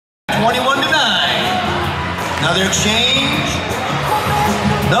Another exchange.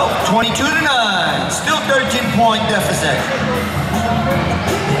 Nope, 22-9. Still 13-point deficit.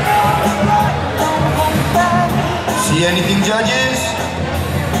 See anything, judges?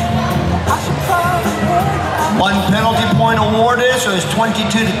 One penalty point awarded, so it's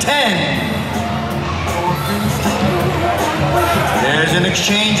 22-10. There's an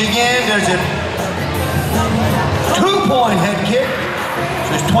exchange again. There's a 2-point head kick.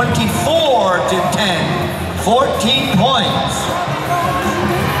 So it's 24-10. 14 points.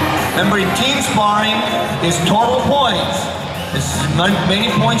 Remember, in team sparring, is total points. As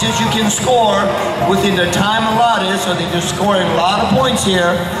many points as you can score within the time allotted, so they're just scoring a lot of points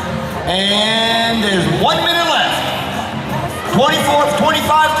here. And there's 1 minute left. 25-10.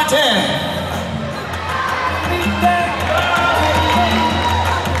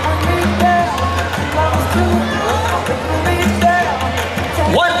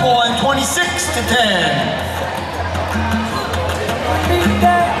 One point, 26-10.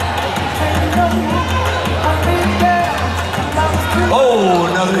 Oh,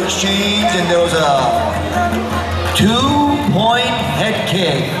 another exchange, and there was a 2-point head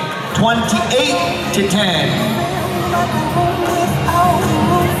kick, 28-10.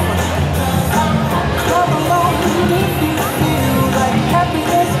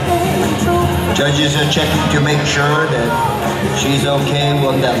 Judges are checking to make sure that she's okay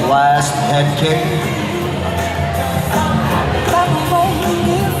with that last head kick.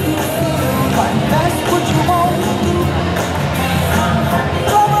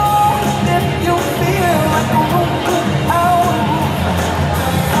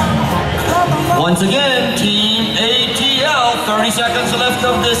 Once again, Team ATL, 30 seconds left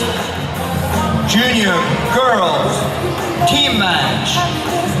of this junior girls team match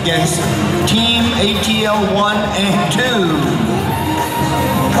against Team ATL 1 and 2.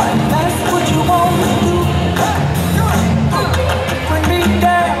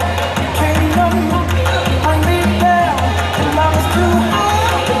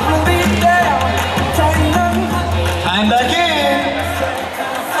 Time back in.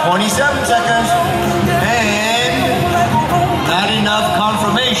 27 seconds, and not enough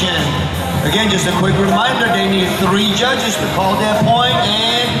confirmation. Again, just a quick reminder, they need 3 judges to call their point,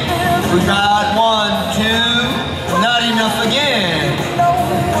 and we got 1, 2, not enough again.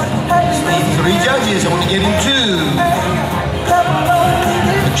 Just need 3 judges, only getting 2.